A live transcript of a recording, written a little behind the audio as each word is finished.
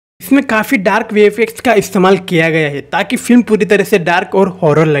इसमें काफ़ी dark VFX का इस्तेमाल किया गया है ताकि फिल्म पूरी तरह से डार्क और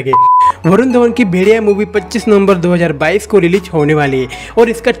हॉरर लगे। वरुण धवन की भेड़िया मूवी 25 नवंबर 2022 को रिलीज होने वाली है और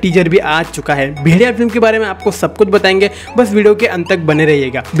इसका टीजर भी आ चुका है। भेड़िया फिल्म के बारे में आपको सब कुछ बताएंगे, बस वीडियो के अंत तक बने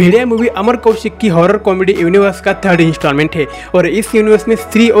रहिएगा। भेड़िया मूवी अमर कौशिक की हॉरर कॉमेडी यूनिवर्स का 3rd इंस्टॉलमेंट है और इस यूनिवर्स में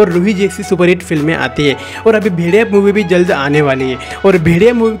स्त्री और रूही जैसी सुपरहिट फिल्में आती है और अभी भेड़िया मूवी भी जल्द आने वाली है। और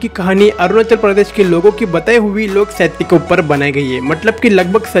भेड़िया मूवी की कहानी अरुणाचल प्रदेश के लोगों की बताई हुई लोक साहित्य के ऊपर बनाई गई है, मतलब कि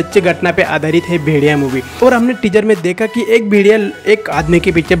लगभग सच्ची घटना पे आधारित है भेड़िया मूवी। और हमने टीजर में देखा कि एक भेड़िया एक आदमी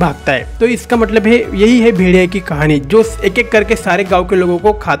के पीछे भागता है, तो इसका मतलब है यही है भेड़िया की कहानी जो एक एक करके सारे गांव के लोगों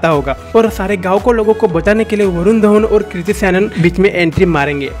को खाता होगा और सारे गांव को लोगों को बचाने के लिए वरुण धवन और कृति सैनन बीच में एंट्री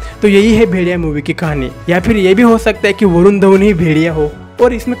मारेंगे। तो यही है भेड़िया मूवी की कहानी, या फिर ये भी हो सकता है कि वरुण धवन ही भेड़िया हो।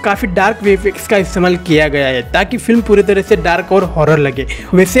 और इसमें काफ़ी डार्क वीएफएक्स का इस्तेमाल किया गया है ताकि फिल्म पूरी तरह से डार्क और हॉरर लगे।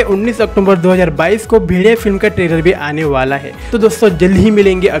 वैसे 19 अक्टूबर 2022 को भेड़िया फिल्म का ट्रेलर भी आने वाला है। तो दोस्तों जल्द ही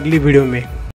मिलेंगे अगली वीडियो में।